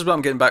this is what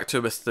I'm getting back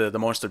to with the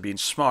monster being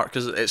smart,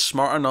 because it's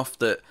smart enough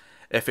that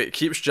if it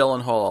keeps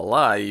Gyllenhaal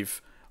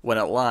alive when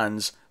it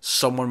lands,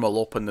 someone will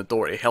open the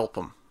door to help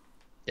him.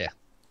 Yeah.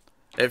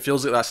 It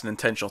feels like that's an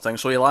intentional thing.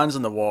 So he lands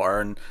in the water,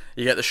 and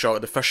you get the shot.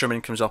 The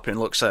fisherman comes up and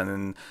looks in,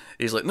 and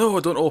he's like, "No,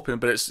 don't open."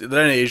 But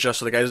they're in Asia,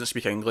 so the guy doesn't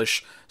speak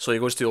English. So he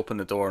goes to open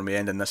the door, and we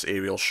end in this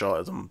aerial shot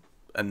of them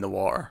in the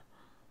water.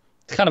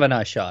 It's kind of a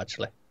nice shot,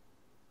 actually.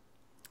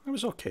 It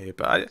was okay,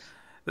 but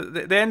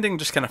the ending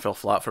just kind of fell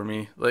flat for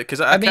me. Like, because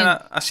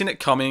I seen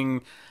it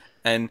coming,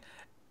 and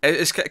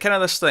it's kind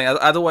of this thing.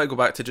 I don't want to go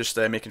back to just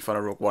making fun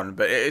of Rogue One,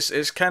 but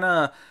it's kind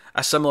of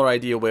a similar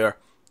idea where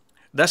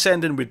this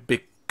ending would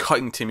be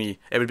cutting to me.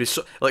 It would be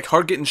so, like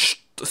her getting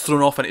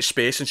thrown off into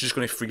space and she's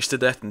going to freeze to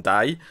death and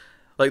die.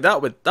 Like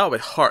that would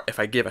hurt if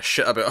I gave a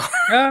shit about her.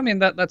 Yeah, I mean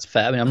that's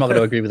fair. I mean, I'm not going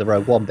to agree with the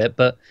Rogue One bit,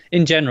 but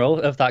in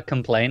general of that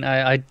complaint,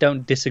 I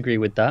don't disagree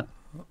with that.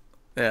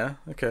 Yeah.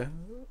 Okay.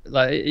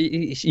 Like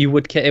you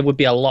would, it would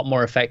be a lot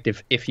more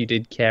effective if you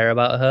did care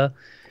about her,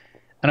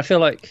 and I feel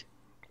like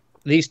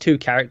these two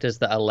characters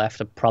that are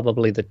left are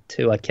probably the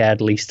two I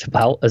cared least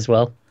about as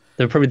well.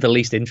 They're probably the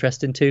least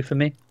interesting two for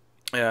me.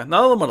 Yeah,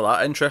 none of them were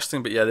that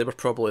interesting, but yeah, they were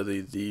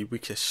probably the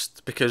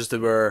weakest, because they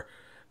were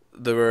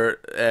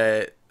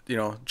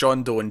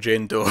John Doe and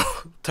Jane Doe,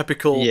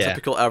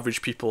 typical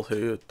average people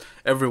who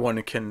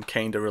everyone can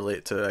kind of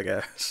relate to, I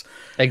guess.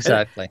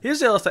 Exactly. And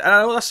here's the other thing, and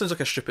I know that sounds like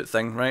a stupid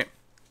thing, right?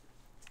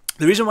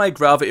 The reason why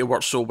Gravity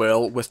works so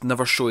well with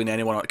never showing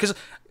anyone, because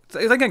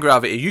I think in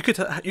Gravity you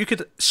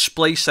could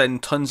splice in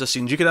tons of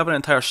scenes. You could have an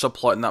entire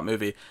subplot in that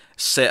movie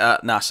set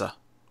at NASA,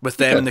 with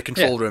them in the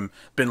control room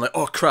being like,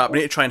 "Oh crap, we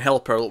need to try and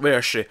help her. Where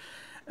is she?"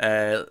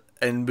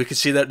 And we could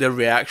see their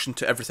reaction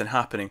to everything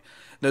happening.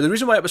 Now, the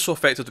reason why it was so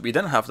effective that we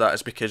didn't have that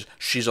is because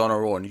she's on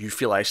her own. You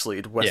feel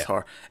isolated with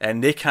her,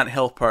 and they can't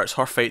help her. It's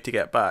her fight to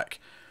get back.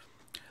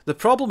 The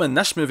problem in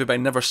this movie, by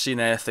never seeing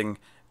anything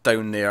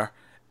down there,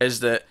 is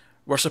that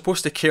we're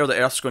supposed to care that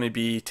Earth's going to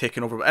be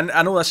taken over. And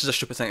I know this is a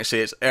stupid thing to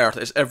say. It's Earth.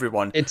 It's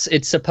everyone.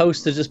 It's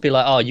supposed to just be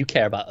like, oh, you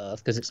care about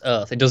Earth because it's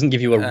Earth. It doesn't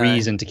give you a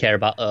reason to care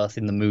about Earth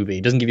in the movie.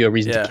 It doesn't give you a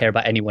reason to care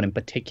about anyone in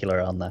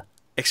particular on there.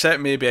 Except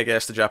maybe, I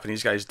guess, the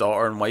Japanese guy's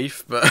daughter and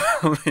wife. But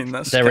I mean,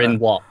 they're in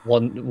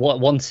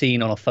one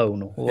scene on a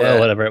phone or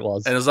whatever it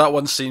was. And there's that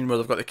one scene where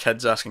they've got the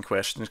kids asking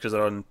questions because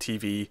they're on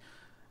TV.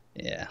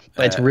 Yeah,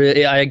 but it's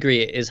really, I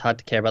agree, it is hard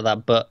to care about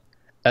that, but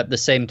at the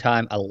same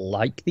time, I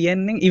like the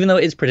ending. Even though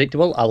it is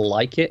predictable, I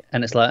like it.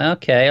 And it's like,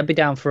 okay, I'd be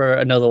down for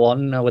another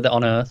one with it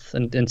on Earth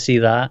and see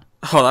that.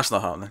 Oh, that's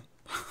not happening.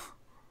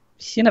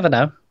 You never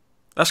know.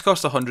 This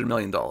cost $100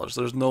 million.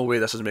 There's no way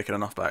this is making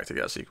enough back to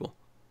get a sequel.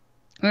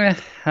 I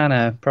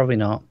know, probably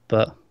not,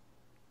 but...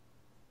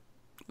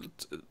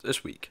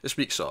 It's weak. It's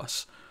weak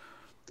sauce.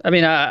 I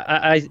mean,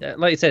 I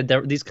like you said,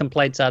 these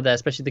complaints are there,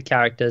 especially the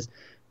characters,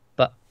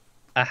 but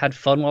I had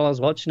fun while I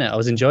was watching it. I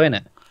was enjoying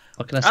it.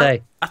 What can I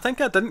say? I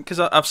think I didn't, because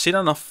I've seen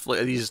enough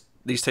like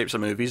these types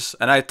of movies,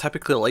 and I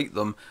typically like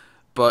them,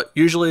 but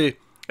usually,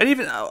 and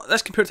even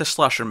let's compare it to a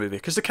slasher movie,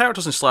 because the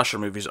characters in slasher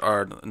movies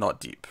are not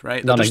deep,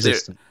 right?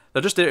 Non-existent.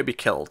 They're just there to be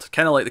killed,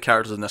 kind of like the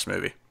characters in this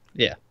movie.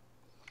 Yeah.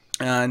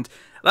 And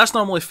that's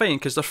normally fine,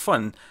 because they're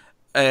fun,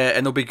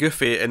 and they'll be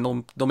goofy, and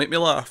they'll make me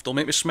laugh, they'll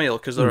make me smile,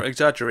 because they're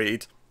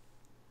exaggerated.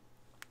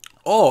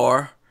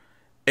 Or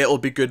it'll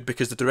be good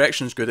because the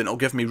direction's good and it'll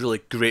give me really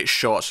great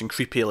shots and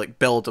creepy like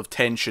build of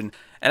tension.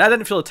 And I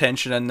didn't feel the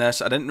tension in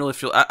this. I didn't really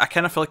feel... I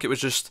kind of feel like it was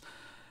just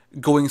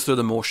going through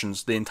the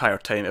motions the entire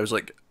time. It was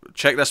like,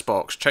 check this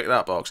box, check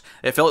that box.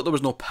 It felt like there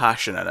was no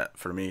passion in it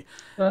for me.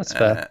 That's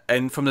fair.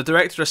 And from the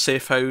director of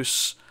Safe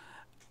House,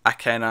 I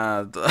kind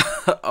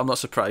of... I'm not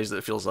surprised that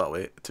it feels that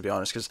way, to be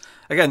honest. Because,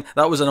 again,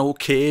 that was an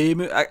okay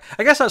movie. I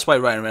guess that's why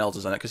Ryan Reynolds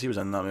is in it, because he was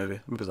in that movie.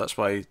 Maybe that's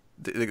why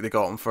they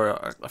got him for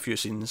a few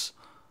scenes.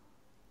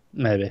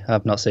 Maybe.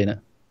 I've not seen it.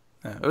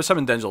 Yeah, it was him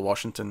and Denzel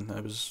Washington.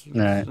 It was.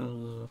 Right.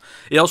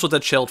 He also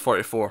did Child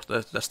 44,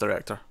 this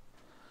director.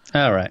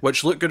 All right.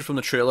 Which looked good from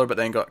the trailer, but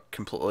then got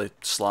completely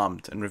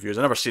slammed in reviews.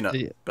 I never seen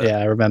it. But yeah,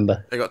 I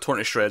remember. It got torn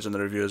to shreds in the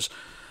reviews.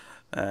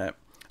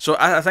 So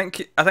I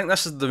think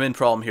this is the main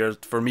problem here,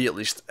 for me at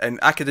least. And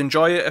I could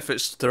enjoy it if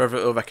it's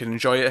derivative. I could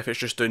enjoy it if it's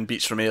just doing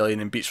beats from Alien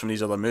and beats from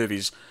these other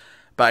movies.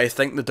 But I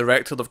think the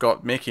director they've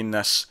got making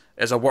this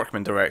is a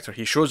workman director.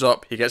 He shows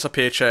up, he gets a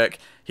paycheck,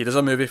 he does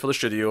a movie for the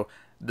studio.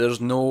 There's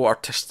no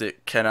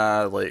artistic kind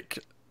of like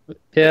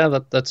Yeah,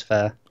 that's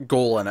fair.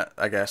 goal in it,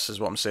 I guess, is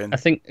what I'm saying. I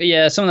think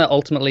yeah, something that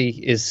ultimately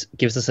is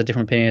gives us a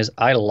different opinion is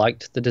I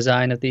liked the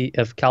design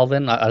of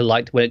Calvin. I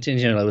liked when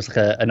it was like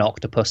an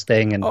octopus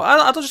thing Oh,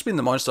 and I don't just mean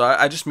the monster.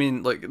 I just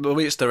mean like the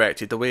way it's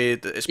directed, the way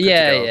that it's put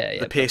yeah, together, yeah, the yeah.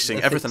 But pacing,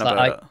 the thing everything is, about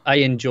like, it. I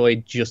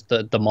enjoyed just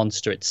the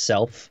monster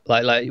itself.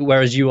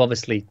 Whereas you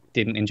obviously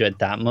didn't enjoy it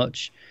that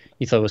much.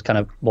 You thought it was kind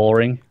of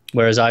boring.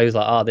 Whereas I was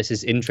like, oh, this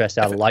is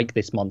interesting. I If it, like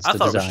this I monster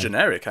thought it was design.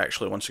 generic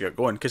actually once you get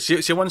going, because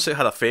see once it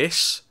had a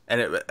face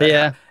and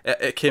Yeah,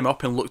 it came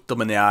up and looked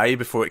them in the eye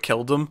before it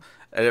killed them,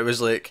 and it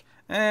was like,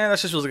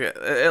 this just feels like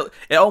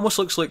it almost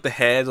looks like the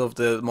head of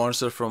the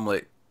monster from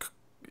like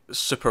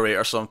Super 8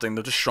 or something.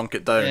 They've just shrunk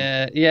it down.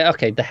 yeah, yeah.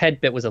 Okay, the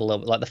head bit was a little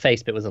bit like the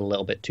face bit was a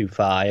little bit too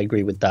far. I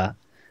agree with that.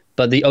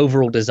 But the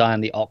overall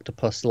design, the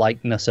octopus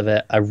likeness of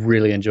it, I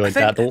really I enjoyed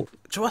think, that. do you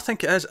know what I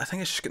think it is? I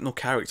think it's just got no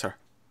character.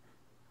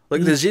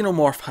 Like the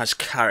xenomorph has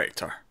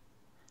character,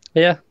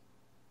 Yeah,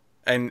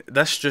 and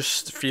this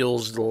just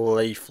feels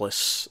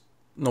lifeless.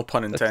 No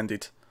pun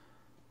intended.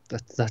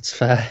 that's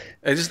fair.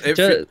 It just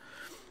Ju-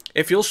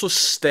 it feels so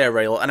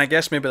sterile, and I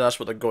guess maybe that's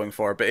what they're going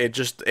for. But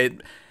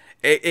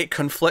it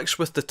conflicts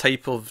with the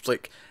type of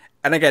like,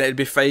 and again, it'd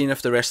be fine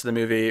if the rest of the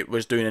movie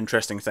was doing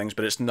interesting things,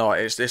 but it's not.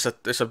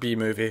 It's a B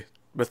movie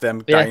with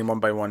them yeah, dying one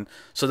by one.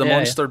 So the yeah, yeah.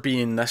 monster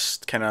being this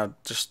kind of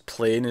just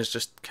plain is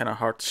just kind of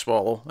hard to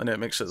swallow, and it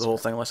makes it the whole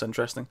thing less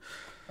interesting.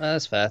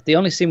 That's fair. The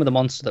only scene with the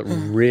monster that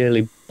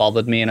really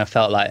bothered me, and I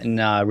felt like,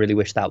 nah, I really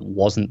wish that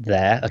wasn't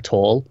there at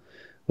all,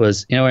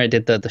 was where it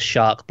did the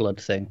shark blood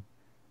thing.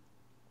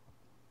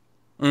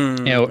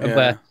 Yeah.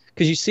 Where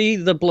because you see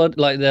the blood,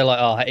 like they're like,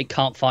 oh, it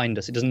can't find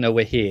us, it doesn't know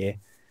we're here,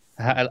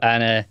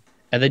 and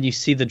then you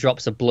see the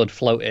drops of blood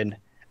floating,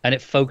 and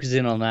it focuses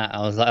in on that.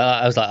 I was like,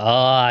 oh,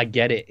 I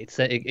get it.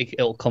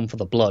 It'll come for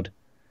the blood,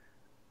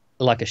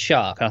 like a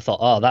shark. And I thought,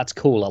 oh, that's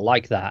cool. I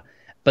like that.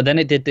 But then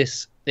it did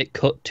this. It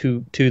cut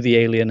to the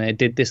alien, and it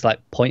did this like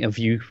point of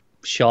view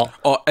shot.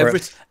 Oh,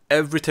 Where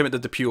every time it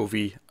did the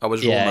POV, I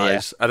was rolling yeah, my yeah,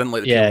 eyes. I didn't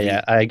like the yeah, POV.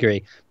 yeah. I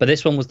agree. But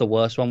this one was the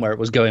worst one, where it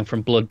was going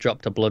from blood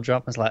drop to blood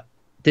drop. I was like,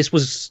 this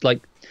was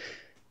like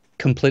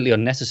completely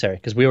unnecessary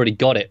because we already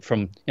got it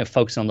from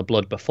focusing on the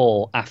blood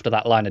before. After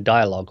that line of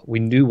dialogue, we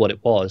knew what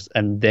it was,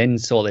 and then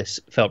saw this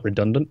felt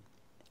redundant.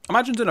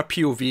 Imagine doing a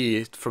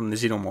POV from the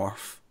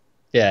xenomorph.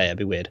 Yeah, yeah, it'd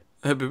be weird.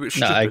 It'd be No,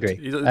 stupid. I agree.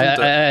 You don't I,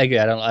 do I, it. I agree.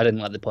 I didn't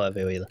like the point of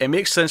view either. It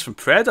makes sense from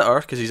Predator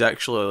because he's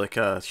actually like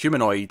a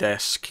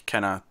humanoid-esque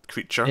kind of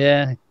creature,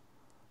 Yeah,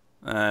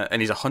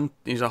 and he's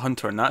a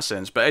hunter in that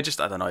sense. But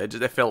I don't know. It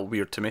felt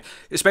weird to me,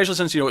 especially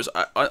since it's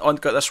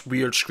got this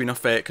weird screen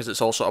effect because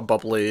it's all sort of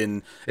bubbly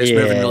and it's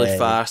moving really yeah,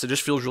 fast. It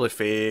just feels really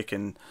fake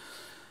and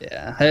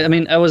yeah. I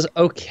mean, I was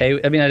okay.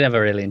 I mean, I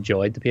never really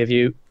enjoyed the peer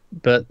view,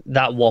 but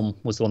that one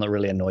was the one that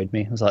really annoyed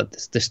me. I was like,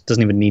 this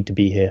doesn't even need to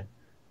be here.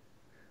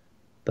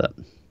 But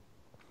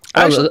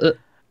actually. oh,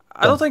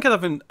 I don't think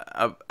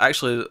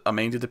actually I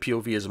minded the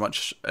POV as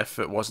much if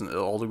it wasn't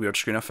all the weird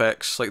screen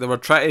effects. Like they were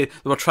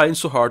trying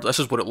so hard. This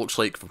is what it looks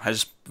like from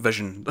his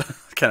vision,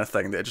 kind of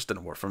thing. That it just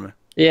didn't work for me.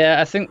 yeah,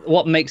 I think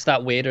what makes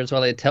that weirder as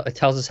well, it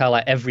tells us how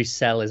like every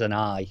cell is an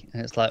eye,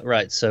 and it's like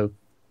right, so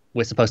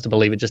we're supposed to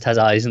believe it just has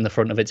eyes in the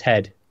front of its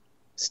head,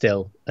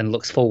 still, and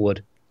looks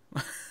forward.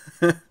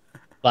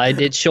 Like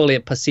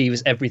it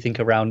perceives everything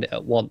around it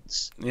at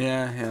once,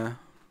 Yeah, yeah,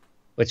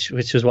 which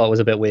was what was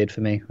a bit weird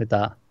for me with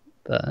that.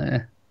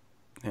 But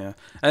yeah.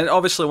 And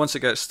obviously, once it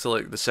gets to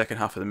like the second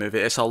half of the movie,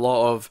 it's a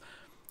lot of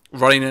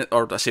running it,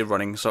 or I say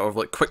running, sort of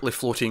like quickly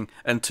floating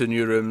into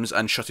new rooms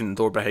and shutting the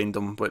door behind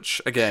them.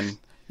 Which again,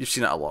 you've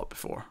seen it a lot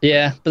before.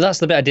 yeah, but that's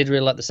the bit I did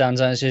really like the sound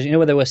design.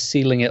 Where they were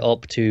sealing it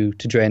up to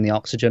drain the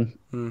oxygen,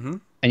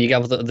 and you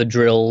got the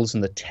drills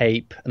and the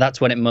tape. And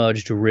that's when it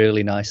merged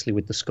really nicely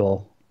with the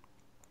score,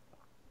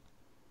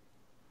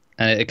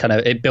 and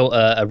it built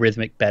a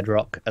rhythmic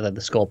bedrock, and then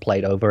the score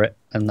played over it,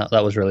 and that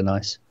was really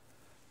nice.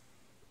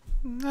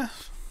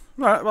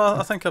 Right. Well,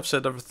 I think I've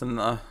said everything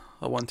I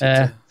wanted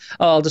to.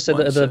 Oh, I'll just say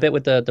wanted to the say. bit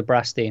with the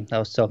brass theme I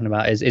was talking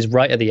about is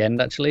right at the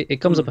end. Actually, it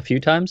comes up a few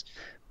times,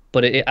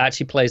 but it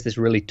actually plays this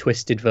really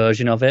twisted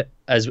version of it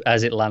as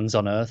it lands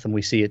on Earth, and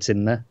we see it's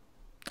in there.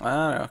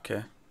 Ah,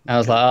 okay. I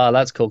was like, oh,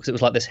 that's cool, because it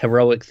was like this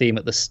heroic theme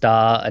at the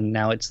start, and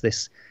now it's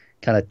this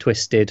kind of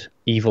twisted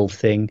evil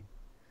thing,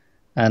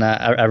 and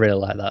I really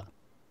like that.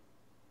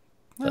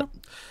 Well,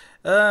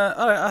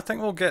 all right, I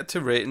think we'll get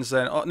to ratings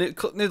then. Oh,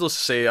 needless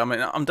to say, I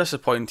mean, I'm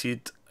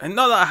disappointed. And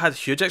not that I had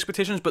huge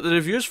expectations, but the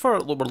reviews for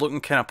it were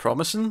looking kind of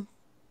promising.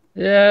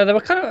 Yeah, they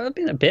were kind of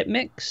being a bit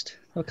mixed.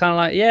 They were kind of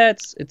like, yeah,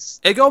 it's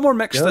It got more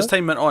mixed as good.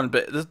 time went on,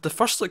 but the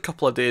first like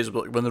couple of days,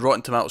 like, when the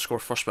Rotten Tomato score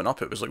first went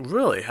up, it was like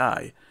really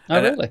high. Oh,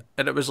 and really?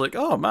 It was like,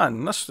 oh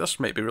man, this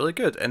might be really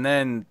good. And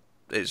then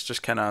it's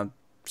just kind of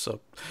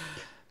so.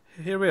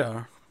 Here we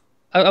are.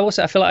 I will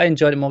say I feel like I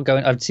enjoyed it more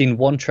going. I've seen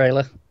one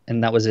trailer,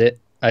 and that was it.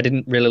 I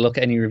didn't really look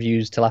at any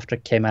reviews till after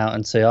it came out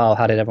and say, oh,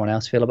 how did everyone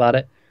else feel about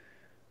it?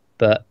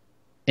 But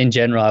in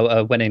general,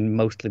 I went in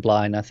mostly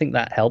blind. I think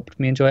that helped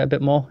me enjoy it a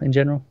bit more in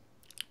general.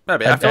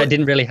 Maybe I I felt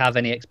didn't really have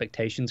any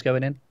expectations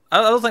going in.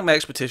 I don't think my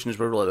expectations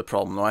were really the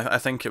problem, though. I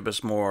think it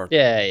was more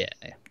Yeah.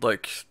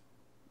 like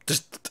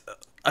just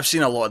I've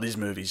seen a lot of these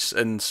movies,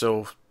 and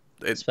so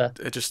It's fair.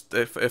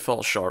 it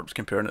falls short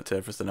comparing it to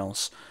everything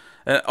else.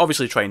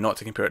 Obviously, trying not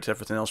to compare it to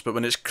everything else, but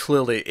when it's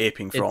clearly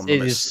aping from them,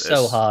 It is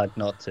so hard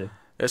not to.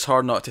 it's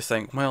hard not to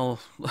think. Well,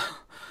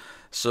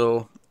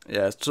 so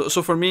yeah,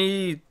 so for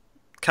me,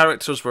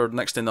 characters were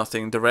next to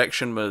nothing.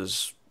 Direction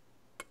was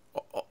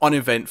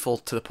uneventful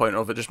to the point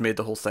of it just made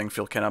the whole thing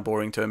feel kind of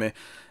boring to me.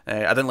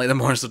 I didn't like the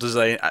monster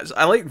design.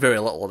 I liked very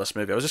little of this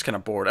movie. I was just kind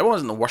of bored. It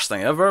wasn't the worst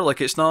thing ever.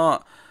 Like it's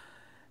not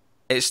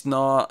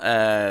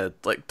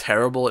like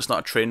terrible. It's not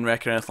a train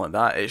wreck or anything like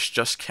that. It's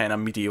just kind of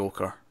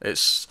mediocre.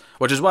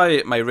 Which is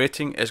why my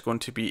rating is going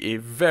to be a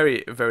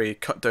very, very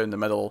cut down the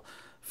middle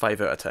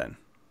 5 out of 10.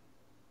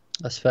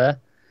 That's fair.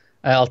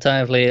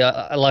 Alternatively,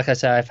 like I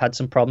said, I've had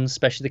some problems,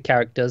 especially the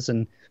characters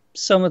and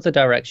some of the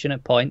direction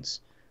at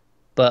points.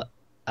 But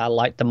I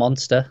liked the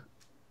monster,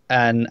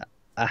 and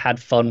I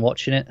had fun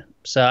watching it.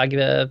 So I give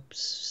it a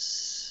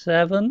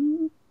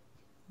 7.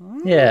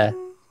 Yeah.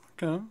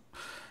 Okay.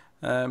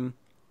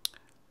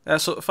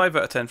 So 5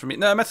 out of 10 for me.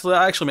 Now, admittedly,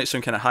 that actually makes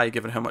sound kind of high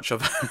given how much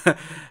of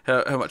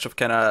how much I've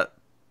kind of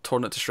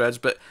torn it to shreds.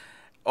 But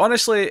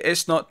honestly,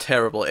 it's not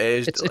terrible.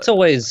 It's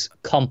always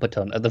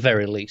competent at the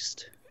very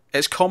least.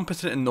 It's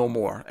competent and no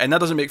more, and that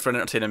doesn't make for an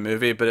entertaining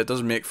movie, but it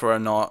does make for a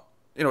not.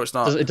 It's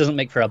not. It doesn't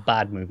make for a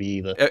bad movie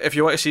either. If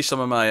you want to see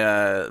some of my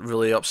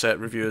really upset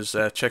reviews,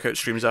 check out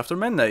Streams After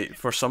Midnight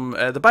for some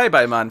The Bye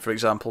Bye Man, for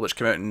example, which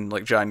came out in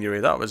like January.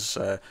 That was.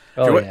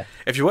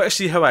 If you want to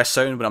see how I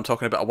sound when I'm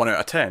talking about a 1 out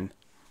of 10,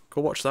 go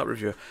watch that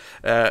review.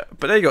 But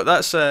there you go.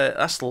 That's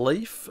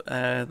life.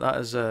 That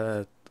is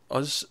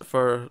us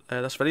for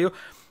this video.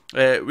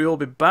 We will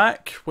be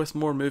back with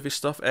more movie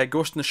stuff.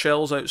 Ghost in the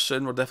Shell's out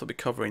soon. We'll definitely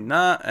be covering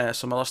that.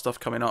 Some other stuff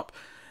coming up.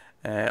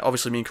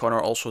 Obviously, me and Connor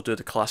also do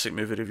the classic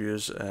movie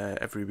reviews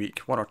every week,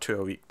 1 or 2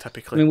 a week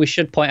typically. I mean, we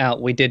should point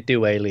out we did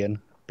do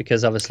Alien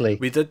because obviously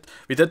we did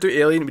do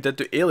Alien. We did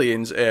do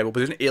Aliens. We'll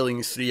be doing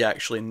Alien 3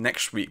 actually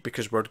next week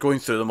because we're going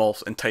through them all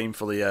in time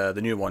for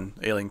the new one,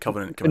 Alien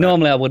Covenant.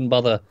 Normally, I wouldn't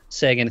bother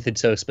saying anything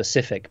so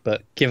specific,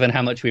 but given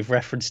how much we've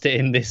referenced it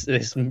in this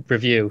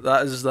review,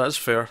 that is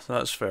fair.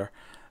 That's fair.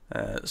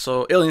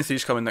 So Alien 3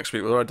 is coming next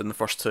week. We've already done the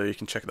first 2. You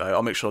can check that out.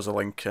 I'll make sure there's a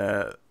link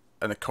in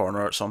the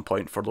corner at some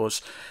point for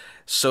those.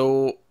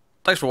 So,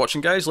 thanks for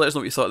watching, guys. Let us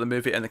know what you thought of the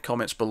movie in the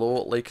comments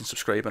below. Like and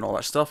subscribe and all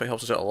that stuff. It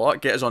helps us out a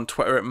lot. Get us on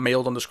Twitter at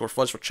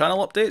mild_fuzz for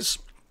channel updates.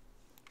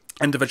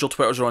 Individual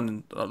Twitters are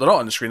on. They're not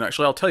on the screen,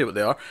 actually. I'll tell you what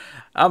they are.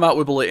 I'm at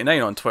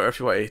Wibble89 on Twitter if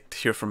you want to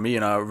hear from me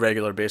on a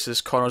regular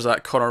basis. Connor's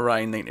at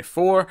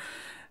ConnorRyan94.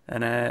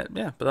 And,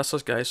 yeah, but that's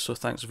us, guys. So,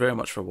 thanks very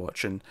much for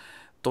watching.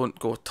 Don't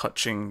go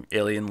touching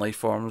alien life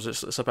forms.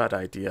 It's a bad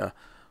idea.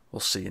 We'll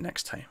see you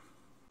next time.